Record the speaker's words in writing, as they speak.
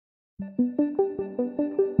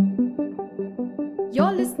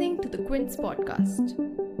You're listening to the Quince podcast.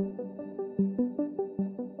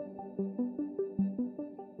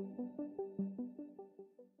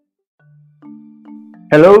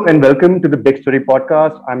 Hello and welcome to the Big Story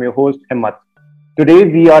podcast. I'm your host, Hemmat. Today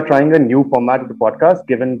we are trying a new format of the podcast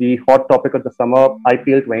given the hot topic of the summer,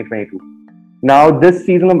 IPL 2022. Now, this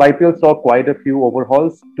season of IPL saw quite a few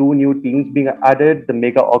overhauls, two new teams being added, the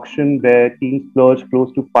mega auction where teams splurged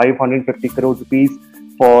close to 550 crore rupees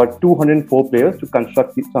for 204 players to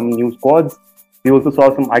construct some new squads. We also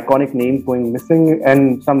saw some iconic names going missing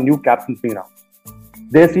and some new captains being announced.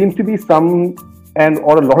 There seems to be some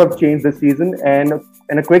or a lot of change this season, and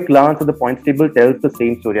a quick glance at the points table tells the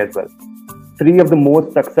same story as well. Three of the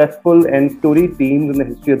most successful and storied teams in the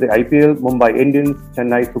history of the IPL, Mumbai Indians,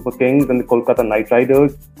 Chennai Super Kings, and the Kolkata Knight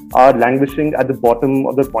Riders, are languishing at the bottom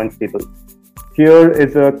of the points table. Here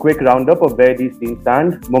is a quick roundup of where these teams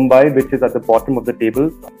stand. Mumbai, which is at the bottom of the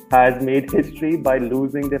table, has made history by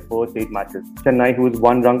losing their first 8 matches. Chennai, who is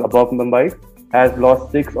one rung above Mumbai, has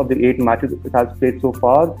lost 6 of the 8 matches it has played so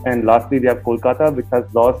far. And lastly, we have Kolkata, which has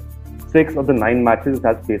lost 6 of the 9 matches it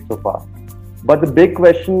has played so far. But the big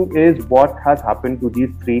question is what has happened to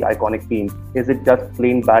these three iconic teams? Is it just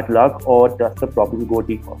plain bad luck or does the problem go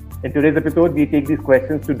deeper? In today's episode, we take these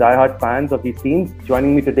questions to diehard fans of these teams.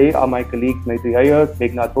 Joining me today are my colleagues Maitri Iyer,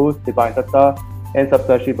 Meghnath Ghosh, Dipan Datta, and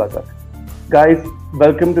Saptarshi Basak. Guys,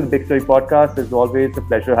 welcome to the Big Story podcast. It's always a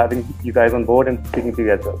pleasure having you guys on board and speaking to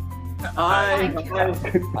you as well. Hi,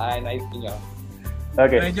 nice being here.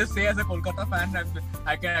 Okay. Can I just say, as a Kolkata fan,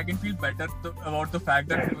 I can feel better about the fact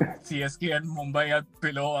that CSK and Mumbai are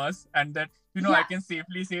below us, and that I can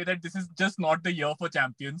safely say that this is just not the year for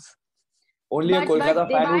champions. Only a Kolkata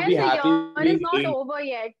fan would be happy. The year is not over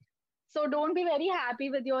yet, so don't be very happy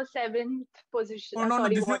with your 7th position.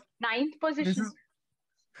 Ninth position.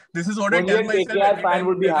 This is what only I tell myself. Only a KKR fan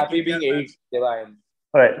would be happy being 8th.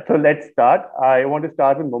 All right, so let's start. I want to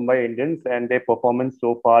start with Mumbai Indians and their performance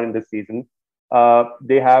so far in this season.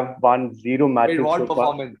 They have won 0 matches. What so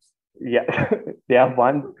performance? Far. Yeah, they have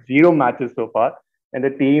won 0 matches so far, and the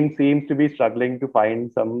team seems to be struggling to find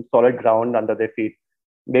some solid ground under their feet.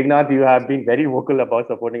 Meghnath, you have been very vocal about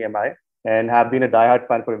supporting MI and have been a diehard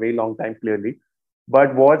fan for a very long time, clearly.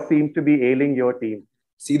 But what seems to be ailing your team?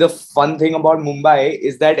 See, the fun thing about Mumbai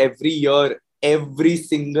is that every year, every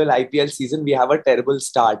single IPL season, we have a terrible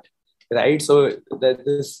start, right? So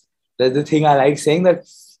there's the thing I like saying, that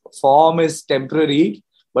form is temporary,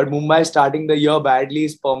 but Mumbai starting the year badly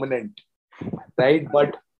is permanent, right?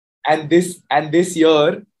 And this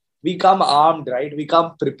year we come armed, right? We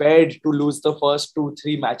come prepared to lose the first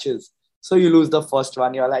 2-3 matches. So you lose the first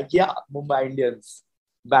one, you're like, yeah, Mumbai Indians,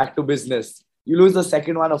 back to business. You lose the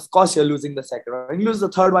second one, of course you're losing the second one. You lose the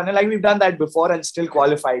third one, and like we've done that before and still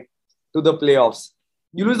qualified to the playoffs.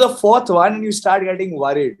 You lose the fourth one and you start getting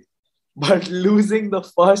worried. But losing the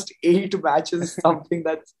first 8 matches is something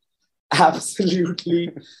that's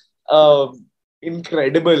absolutely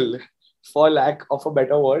incredible, for lack of a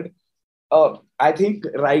better word. I think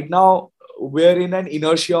right now we're in an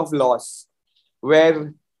inertia of loss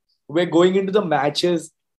where we're going into the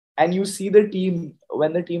matches and you see the team,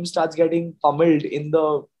 when the team starts getting pummeled in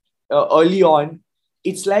the early on,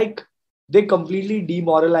 it's like they're completely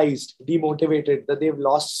demoralized, demotivated, that they've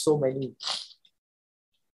lost so many.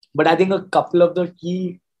 But I think a couple of the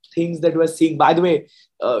key things that we're seeing, by the way,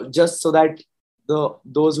 just so that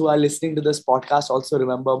those who are listening to this podcast also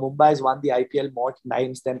remember, Mumbai has won the IPL more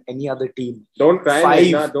times than any other team. Don't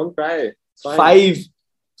cry, 5. Don't cry. 5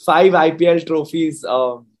 IPL trophies,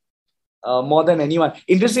 more than anyone.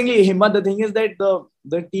 Interestingly, Himmat, the thing is that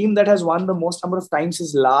the team that has won the most number of times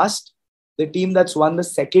is last. The team that's won the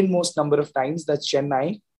second most number of times, that's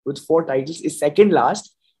Chennai, with 4 titles, is second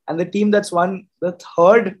last. And the team that's won the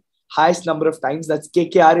third highest number of times, that's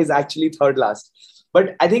KKR, is actually third last.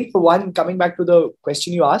 But I think, for one, coming back to the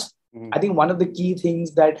question you asked, I think one of the key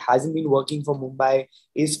things that hasn't been working for Mumbai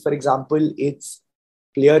is, for example, its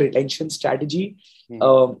player retention strategy.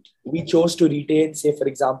 We chose to retain, say, for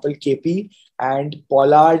example, KP, and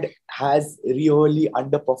Pollard has really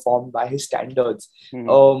underperformed by his standards.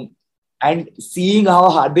 And seeing how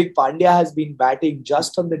Hardik Pandya has been batting,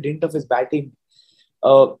 just on the dint of his batting,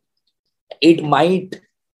 it might,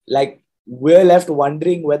 we're left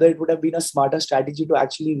wondering whether it would have been a smarter strategy to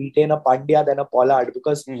actually retain a Pandya than a Pollard,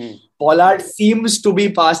 because Pollard seems to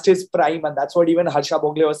be past his prime, and that's what even Harsha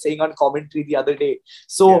Bhogle was saying on commentary the other day.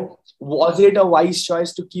 So was it a wise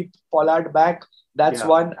choice to keep Pollard back? That's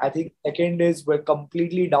one. I think second is we're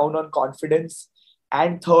completely down on confidence.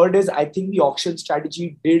 And third is, I think the auction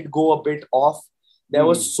strategy did go a bit off. There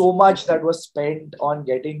was so much that was spent on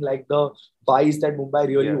getting like the buys that Mumbai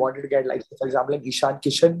really wanted to get, like for example, like Ishan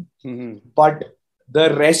Kishan. But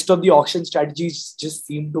the rest of the auction strategies just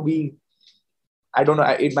seem to be, I don't know,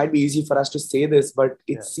 it might be easy for us to say this, but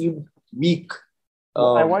it seemed weak.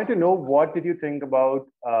 I wanted to know, what did you think about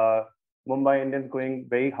Mumbai Indians going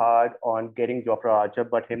very hard on getting Jofra Archer,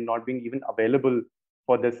 but him not being even available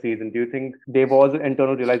for this season? Do you think there was an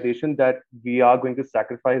internal realization that we are going to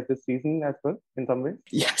sacrifice this season as well in some way?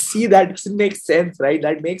 Yeah, see, that doesn't make sense, right?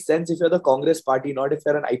 That makes sense if you're the Congress party, not if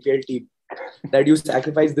you're an IPL team. That you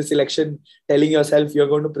sacrifice this election telling yourself you're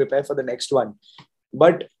going to prepare for the next one.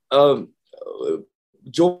 But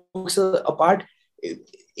jokes apart,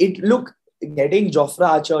 look, getting Jofra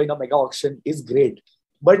Archer in a mega auction is great.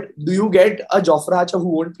 But do you get a Jofra Archer who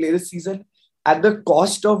won't play this season at the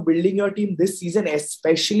cost of building your team this season,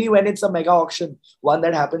 especially when it's a mega auction, one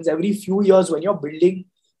that happens every few years when you're building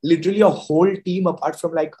literally a whole team apart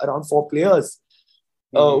from like around 4 players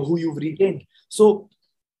who you've retained? So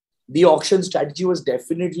the auction strategy was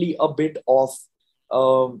definitely a bit off.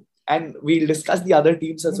 And we'll discuss the other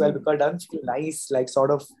teams as well, because it doesn't feel nice, like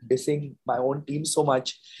sort of dissing my own team so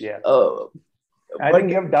much. I think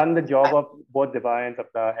you have done the job of both Divya and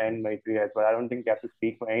Sapna and Maitri as well. I don't think you have to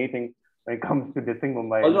speak for anything when it comes to dissing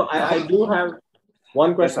Mumbai. Although I do have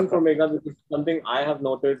one question for Megha, which is something I have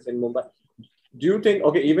noticed in Mumbai. Do you think,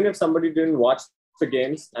 okay, even if somebody didn't watch the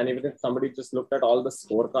games and even if somebody just looked at all the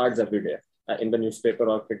scorecards every day in the newspaper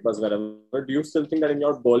or CricBuzz, wherever, do you still think that in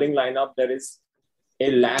your bowling lineup there is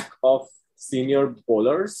a lack of senior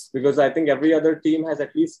bowlers? Because I think every other team has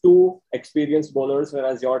at least 2 experienced bowlers,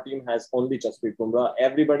 whereas your team has only Jasprit Bumrah.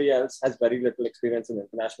 Everybody else has very little experience in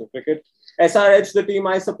international cricket. SRH, the team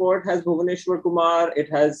I support, has Bhuvaneshwar Kumar. It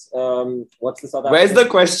has, what's this other? Where's the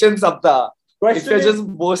question, Sapta? If you're just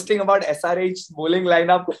boasting about SRH's bowling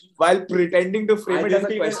lineup while pretending to frame it as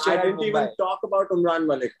a question. I didn't even talk about Umran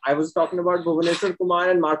Malik. I was talking about Bhuvaneshwar Kumar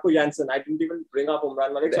and Marco Jansen. I didn't even bring up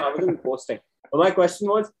Umran Malik, so I wasn't boasting. But my question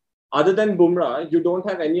was, other than Bumrah, you don't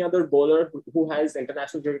have any other bowler who has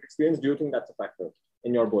international cricket experience. Do you think that's a factor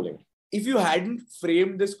in your bowling? If you hadn't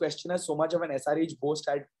framed this question as so much of an SRH boast,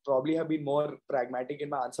 I'd probably have been more pragmatic in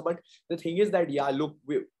my answer. But the thing is that, look,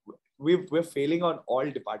 we're failing on all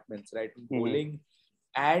departments, right? In bowling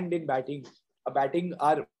and in batting. Batting,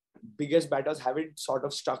 our biggest batters haven't sort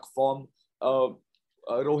of struck form.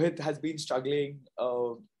 Rohit has been struggling.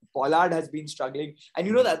 Pollard has been struggling. And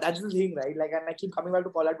you know that's the thing, right? Like, and I keep coming back to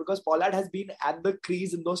Pollard because Pollard has been at the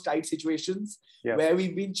crease in those tight situations where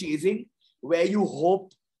we've been chasing, where you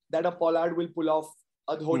hope that a Pollard will pull off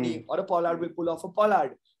a Dhoni or a Pollard will pull off a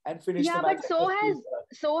Pollard and finish the match. But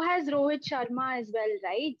so has Rohit Sharma as well,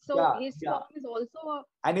 right? So his form is also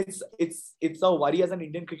and it's a worry as an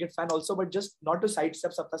Indian cricket fan also. But just not to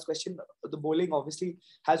sidestep Sapta's question, the bowling obviously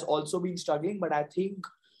has also been struggling. But I think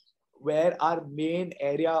where our main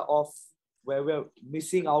area of where we're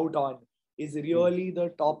missing out on is really the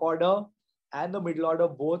top order and the middle order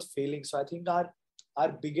both failing. So I think our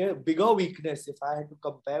bigger weakness, if I had to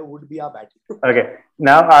compare, would be our batting. Okay.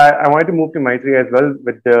 Now I wanted to move to Maitri as well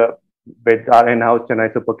with our in-house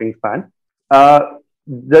Chennai Super Kings fan.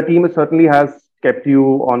 The team certainly has kept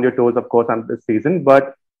you on your toes, of course, on this season,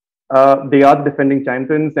 but they are the defending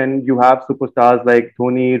champions, and you have superstars like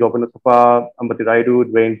Dhoni, Robin Uthappa, Ambati Rayudu,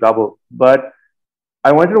 Dwayne Bravo. But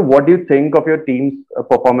I wanted to know, what do you think of your team's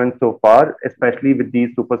performance so far, especially with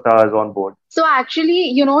these superstars on board? So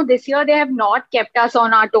actually, this year they have not kept us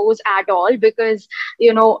on our toes at all because,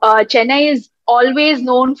 Chennai is always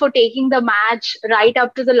known for taking the match right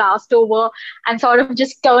up to the last over and sort of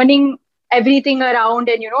just turning everything around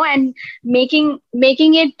and, and making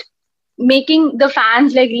the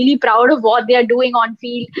fans like really proud of what they are doing on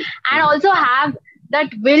field, and also have that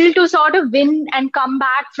will to sort of win and come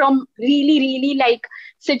back from really, really like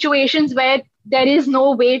situations where there is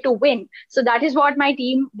no way to win. So that is what my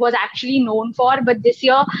team was actually known for. But this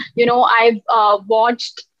year, I've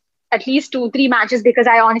watched at least 2-3 matches because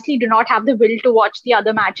I honestly do not have the will to watch the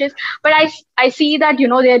other matches. But I see that,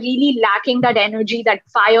 they're really lacking that energy, that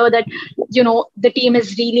fire that, the team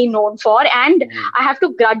is really known for. And I have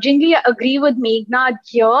to grudgingly agree with Meghna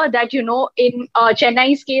here that, in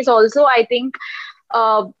Chennai's case also, I think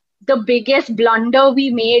the biggest blunder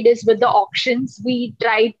we made is with the auctions. We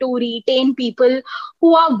tried to retain people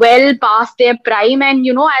who are well past their prime. And,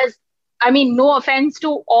 no offense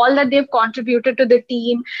to all that they've contributed to the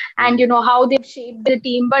team and, how they've shaped the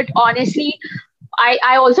team. But honestly,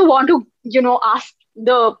 I also want to, ask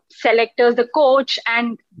the selectors, the coach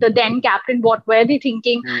and the then captain, what were they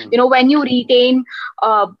thinking? When you retain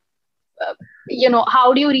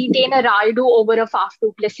how do you retain a Raldo over a Faf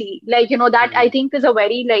du Plessis? That I think is a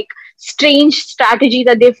very strange strategy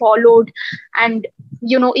that they followed. And,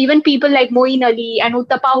 even people like Moeen Ali and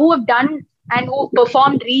Uttapa who have done and who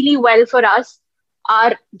performed really well for us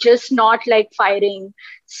are just not firing.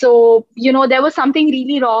 So, there was something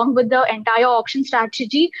really wrong with the entire auction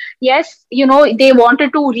strategy. Yes, they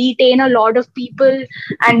wanted to retain a lot of people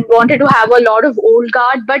and wanted to have a lot of old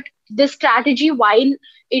guard, but this strategy, while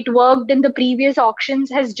it worked in the previous auctions,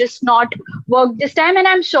 has just not worked this time. And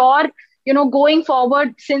I'm sure, going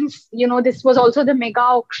forward, since, this was also the mega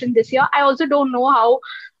auction this year, I also don't know how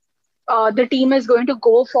the team is going to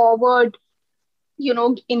go forward,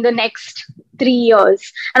 in the next 3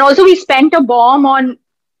 years. And also, we spent a bomb on,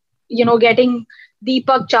 getting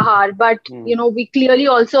Deepak Chahar, but, we clearly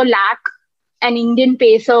also lack an Indian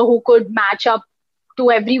pacer who could match up to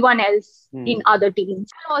everyone else in other teams.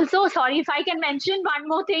 Also, sorry if I can mention one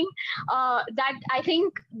more thing, that I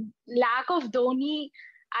think lack of Dhoni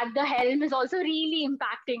at the helm is also really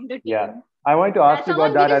impacting the team. Yeah, I wanted to ask you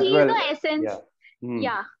about that as well. The essence.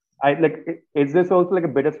 Yeah. Is this also a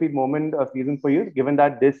bittersweet moment of season for you, given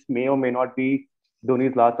that this may or may not be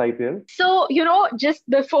Dhoni's last IPL? So, just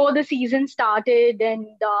before the season started, and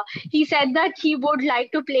he said that he would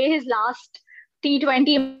like to play his last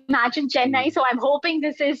T20 match in Chennai. So I'm hoping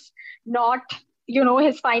this is not,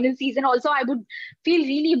 his final season. Also, I would feel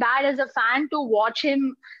really bad as a fan to watch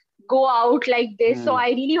him go out like this. So I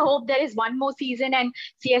really hope there is one more season and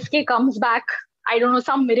CSK comes back. I don't know,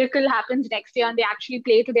 some miracle happens next year and they actually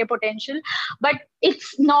play to their potential. But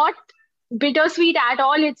it's not bittersweet at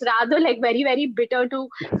all. It's rather very, very bitter to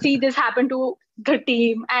see this happen to the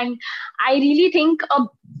team. And I really think a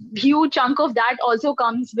huge chunk of that also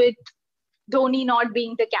comes with Dhoni not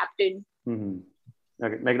being the captain.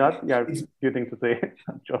 Okay, Meghnad, you have a few things to say.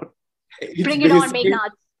 I'm sure. Bring it on, Meghnad.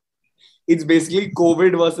 It's basically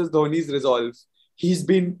COVID versus Dhoni's resolve. He's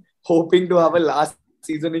been hoping to have a last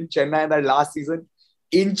season in Chennai, and that last season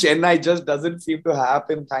in Chennai just doesn't seem to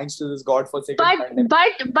happen thanks to this godforsaken pandemic.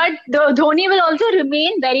 But the Dhoni will also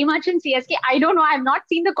remain very much in CSK. I don't know. I've not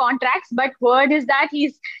seen the contracts, but word is that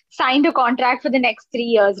he's signed a contract for the next 3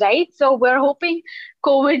 years, right? So we're hoping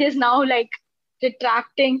COVID is now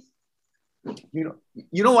detracting. You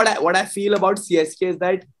know what I feel about CSK is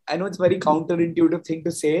that I know it's a very counterintuitive thing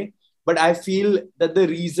to say, but I feel that the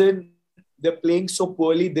reason they're playing so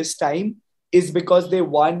poorly this time is because they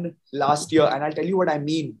won last year. And I'll tell you what I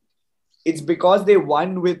mean. It's because they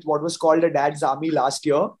won with what was called a Dad's Army last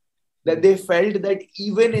year, that they felt that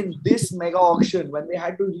even in this mega auction, when they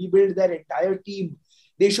had to rebuild their entire team,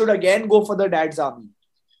 they should again go for the Dad's Army.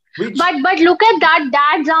 But look at that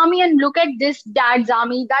Dad's Army and look at this Dad's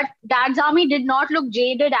Army. That Dad's Army did not look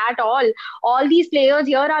jaded at all. All these players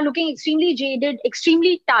here are looking extremely jaded,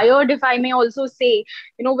 extremely tired, if I may also say.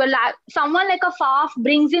 Someone like a Faf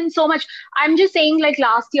brings in so much. I'm just saying,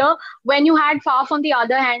 last year, when you had Faf on the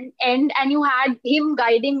other end and you had him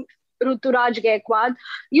guiding Ruturaj Gaikwad,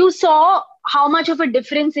 you saw how much of a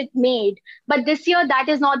difference it made. But this year, that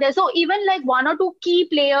is not there. So even one or two key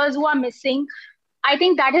players who are missing, I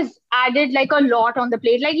think that has added a lot on the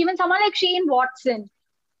plate. Even someone like Shane Watson,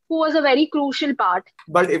 who was a very crucial part.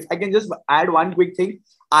 But if I can just add one quick thing,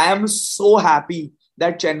 I am so happy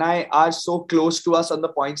that Chennai are so close to us on the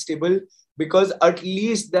points table, because at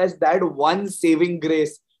least there's that one saving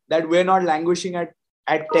grace that we're not languishing at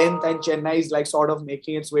 10th and Chennai is sort of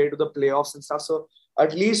making its way to the playoffs and stuff. So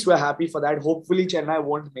at least we're happy for that. Hopefully Chennai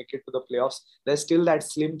won't make it to the playoffs. There's still that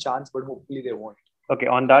slim chance, but hopefully they won't. Okay,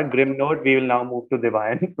 on that grim note, we will now move to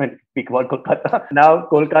Devayan when we speak about Kolkata. Now,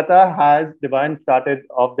 Devayan started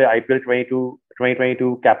off the IPL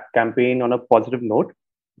 2022 campaign on a positive note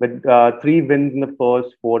with 3 wins in the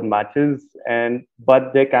first 4 matches,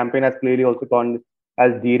 but their campaign has clearly also gone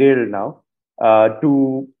as derailed now.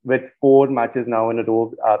 2 with 4 matches now in a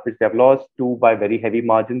row, which they have lost, 2 by very heavy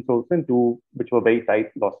margins also, and 2 which were very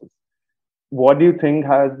tight losses. What do you think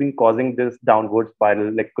has been causing this downward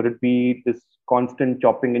spiral? Could it be this constant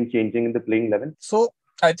chopping and changing in the playing 11? So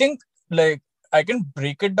I think I can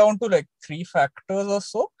break it down to 3 factors or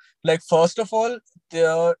so. First of all,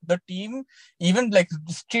 the team, even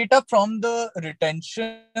straight up from the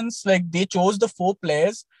retentions, they chose the 4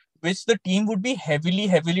 players which the team would be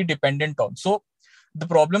heavily dependent on. So the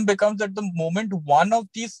problem becomes that the moment one of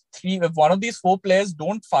these 4 players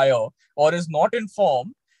don't fire or is not in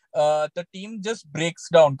form, the team just breaks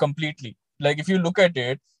down completely. If you look at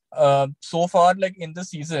it, so far, in the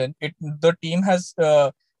season, the team has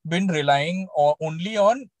been relying only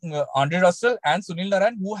on Andre Russell and Sunil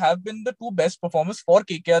Narine, who have been the 2 best performers for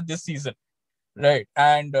KKR this season. right?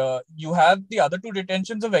 And you have the other two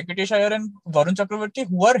retentions of Venkatesh Iyer and Varun Chakravarti,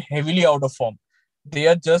 who are heavily out of form. They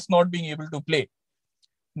are just not being able to play.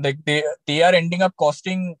 Like they are ending up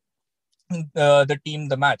costing the team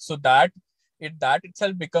the match. So that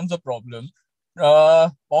itself becomes a problem.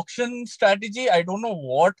 Auction strategy, I don't know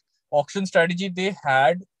what auction strategy they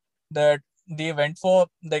had, that they went for.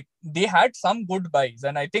 Like they had some good buys,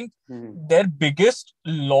 and I think their biggest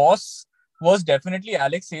loss was definitely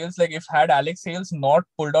Alex Hales. Like if had Alex Hales not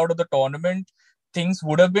pulled out of the tournament, things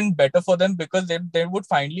would have been better for them, because they would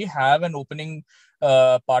finally have an opening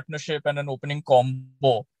partnership and an opening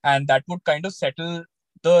combo, and that would kind of settle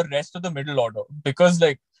the rest of the middle order. Because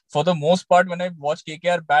like for the most part, when I watch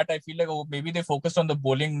KKR bat, I feel like, oh, maybe they focused on the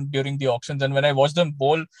bowling during the auctions, and when I watch them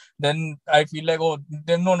bowl, then I feel like, oh,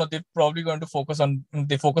 then no, they're probably going to focused on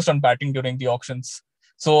batting during the auctions.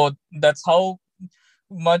 So that's how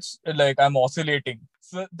much like I'm oscillating.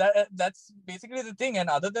 So that's basically the thing. And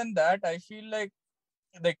other than that, I feel like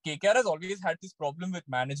KKR has always had this problem with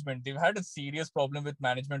management. They've had a serious problem with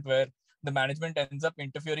management, where the management ends up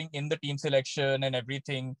interfering in the team selection and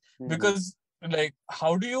everything. Because like,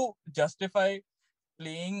 how do you justify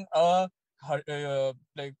playing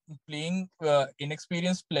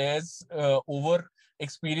inexperienced players over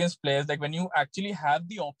experienced players, like when you actually have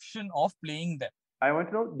the option of playing them? I want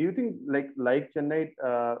to know, do you think like Chennai,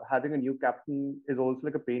 having a new captain is also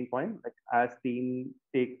like a pain point, like as team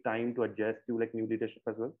take time to adjust to like new leadership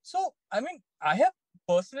as well? So I mean, I have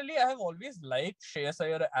always liked Shreyas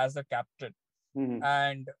Iyer as a captain.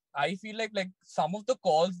 And I feel like some of the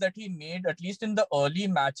calls that he made, at least in the early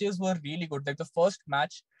matches, were really good. Like the first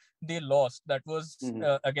match they lost, that was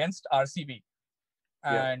against RCB.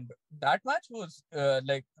 And that match was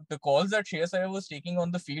like the calls that Shreyas Iyer was taking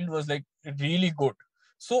on the field was like really good.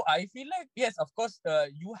 So I feel like, yes, of course,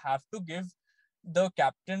 you have to give the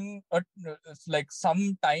captain like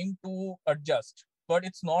some time to adjust. But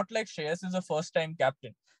it's not like Shreyas is a first-time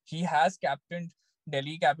captain. He has captained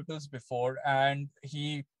Delhi Capitals before, and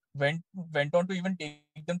he went on to even take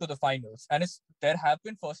them to the finals. And there have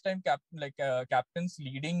been first-time captains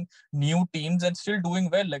leading new teams and still doing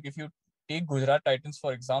well. Like if you take Gujarat Titans,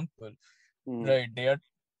 for example, right? They are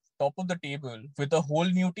top of the table with a whole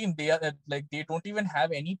new team. They are they don't even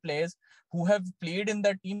have any players who have played in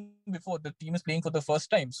that team before. The team is playing for the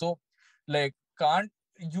first time. So like,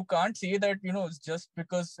 you can't say that, it's just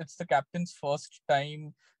because it's the captain's first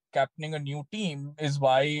time captaining a new team is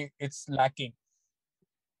why it's lacking.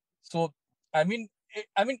 So I mean,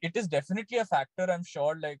 it is definitely a factor. I'm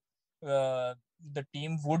sure the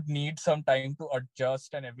team would need some time to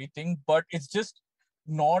adjust and everything, but it's just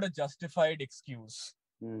not a justified excuse.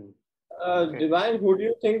 Divine, who do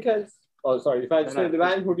you think has? Oh, sorry. If I say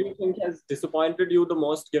Divine, who do you think has disappointed you the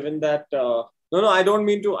most? Given that, no, I don't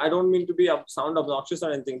mean to be sound obnoxious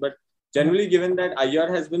or anything, but generally, given that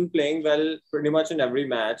Iyer has been playing well pretty much in every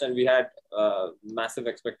match, and we had massive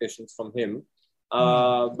expectations from him.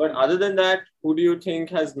 But other than that, who do you think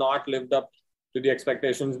has not lived up to the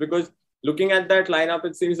expectations? Because looking at that lineup,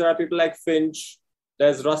 it seems there are people like Finch,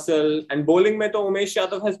 there's Russell, and bowling mein to Umesh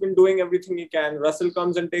Yadav has been doing everything he can. Russell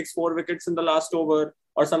comes and takes 4 wickets in the last over,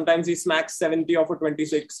 or sometimes he smacks 70 off a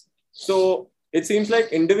 26. So it seems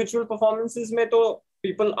like individual performances mein to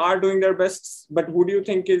people are doing their best, but who do you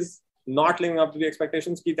think is not living up to the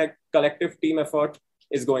expectations? That collective team effort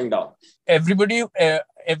is going down. Everybody,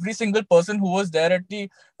 every single person who was there at the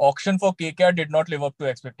auction for KKR did not live up to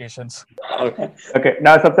expectations. Okay.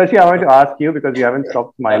 Now, Saptarshi, I want to ask you, because you haven't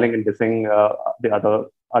stopped smiling and dissing the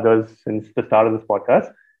others since the start of this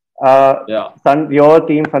podcast. Your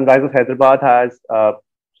team, Sunrisers Hyderabad, has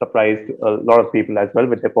surprised a lot of people as well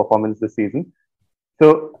with their performance this season.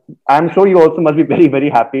 So I'm sure you also must be very, very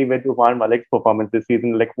happy with Umar Malik's performance this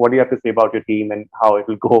season. Like, what do you have to say about your team and how it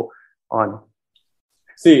will go on?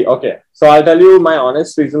 See, okay. So I'll tell you my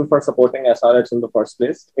honest reason for supporting SRH in the first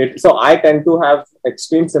place. So I tend to have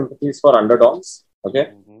extreme sympathies for underdogs.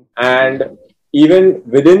 Okay. And even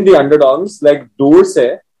within the underdogs, like dur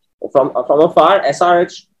se, from afar,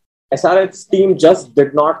 SRH's team just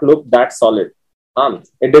did not look that solid.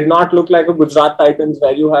 It did not look like a Gujarat Titans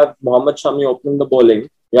where you have Mohammad Shami opening the bowling.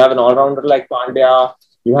 You have an all-rounder like Pandya.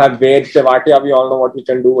 You have Ved Tewatia. We all know what he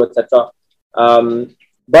can do, etc.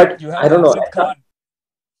 But I don't know. Khan.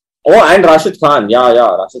 Oh, and Rashid Khan. Yeah,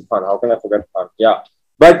 Rashid Khan. How can I forget Khan? Yeah.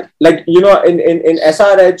 But like, in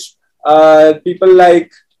SRH, people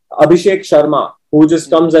like Abhishek Sharma, who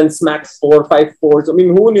just comes and smacks 4, 5 fours. I mean,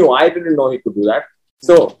 who knew? I didn't know he could do that.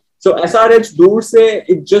 So SRH, dur se,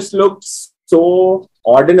 it just looked so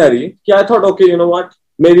ordinary. I thought, okay, you know what?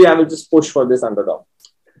 Maybe I will just push for this underdog.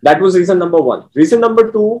 That was reason number one. Reason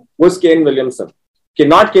number two was Kane Williamson. Okay,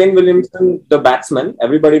 not Kane Williamson, the batsman.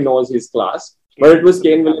 Everybody knows his class, but it was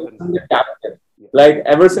Kane Williamson, the captain. Like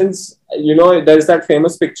ever since, there's that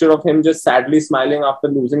famous picture of him just sadly smiling after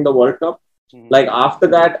losing the World Cup. Like after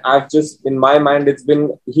that, I've just, in my mind, it's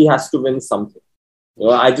been, he has to win something.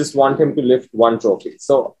 I just want him to lift one trophy.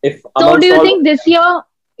 So do you think this year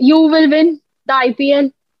you will win the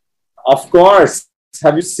IPL? Of course.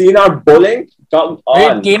 Have you seen our bowling? Come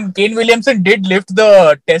on. Wait, Kane Williamson did lift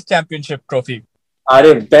the Test Championship trophy. How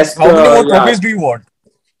many more trophies do you want?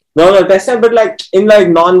 No, Test time, but like in like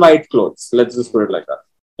non-white clothes. Let's just put it like that.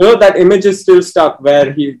 That image is still stuck where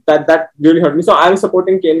that really hurt me. So I'm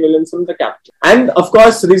supporting Kane Williamson, the captain. And of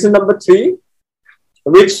course, reason number 3,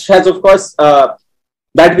 which has of course,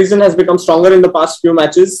 that reason has become stronger in the past few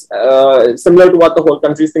matches, similar to what the whole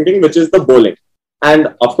country is thinking, which is the bowling. And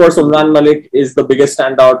of course, Umran Malik is the biggest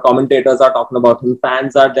standout. Commentators are talking about him.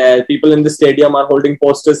 Fans are there. People in the stadium are holding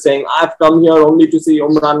posters saying, I've come here only to see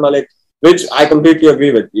Umran Malik, which I completely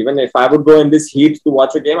agree with. Even if I would go in this heat to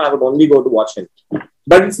watch a game, I would only go to watch him.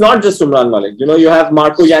 But it's not just Umran Malik. You have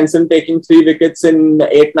Marco Jansen taking 3 wickets in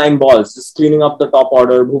 8-9 balls, just cleaning up the top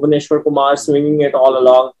order. Bhuvaneshwar Kumar swinging it all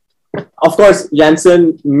along. Of course,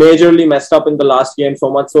 Jansen majorly messed up in the last game,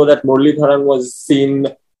 so much so that Muralidharan was seen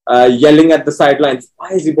yelling at the sidelines. Why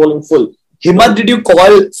is he bowling full? Himmat, did you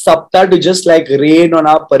call Sapta to just like rain on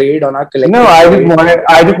our parade, on our collective? No,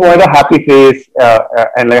 I just wanted a happy face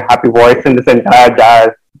and like happy voice in this entire jazz.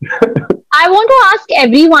 I want to ask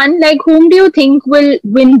everyone, like, whom do you think will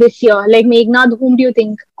win this year? Like, Meghnad, whom do you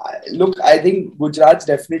think? Look, I think Gujarat's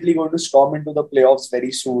definitely going to storm into the playoffs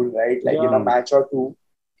very soon, right? Like in a match or two.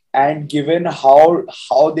 And given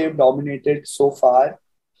how they've dominated so far,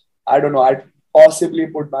 I don't know. I'd possibly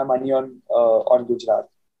put my money on Gujarat.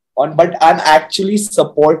 But I'm actually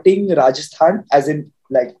supporting Rajasthan, as in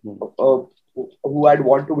like who I'd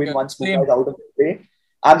want to win once Mumbai is out of the way.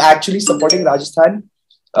 I'm actually supporting Rajasthan.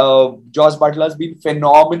 Josh Butler's been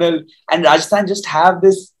phenomenal, and Rajasthan just have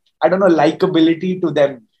this, I don't know, likability to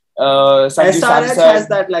them. Sanju SRH Samson has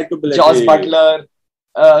that likability. Josh Butler.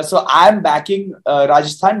 So I'm backing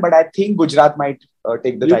Rajasthan, but I think Gujarat might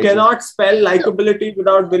take the title. You cannot spell likability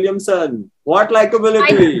without Williamson. What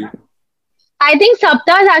likability? I think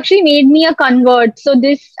Sapta has actually made me a convert. So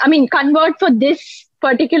convert for this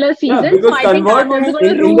particular season. Yeah, because so convert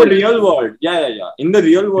in the real world. Yeah. In the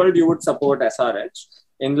real world, you would support SRH.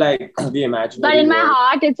 In like the imaginary But in my world,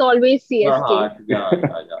 heart, it's always CSK. Your heart. Yeah.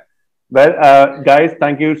 Well, guys,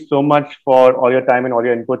 thank you so much for all your time and all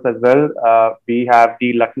your inputs as well. We have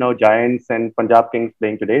the Lucknow Giants and Punjab Kings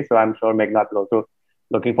playing today, so I'm sure Meghnad will also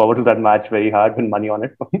looking forward to that match very hard, with money on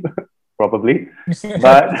it, probably.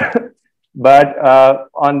 But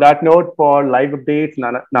on that note, for live updates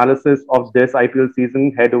and analysis of this IPL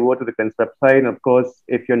season, head over to the Quint's website. And of course,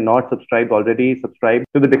 if you're not subscribed already, subscribe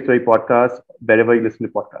to the Big Story podcast wherever you listen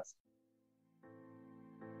to podcasts.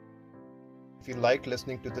 If you liked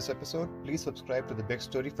listening to this episode, please subscribe to The Big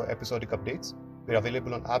Story for episodic updates. We're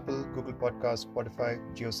available on Apple, Google Podcasts, Spotify,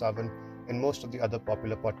 JioSaavn, and most of the other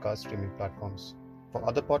popular podcast streaming platforms. For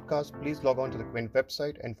other podcasts, please log on to the Quint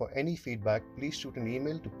website, and for any feedback, please shoot an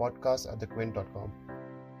email to podcast@thequint.com.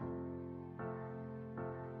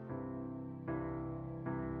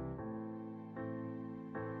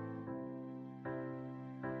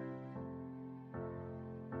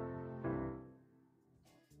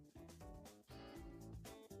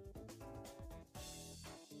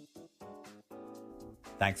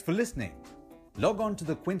 Thanks for listening. Log on to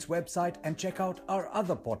the Quint's website and check out our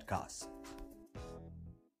other podcasts.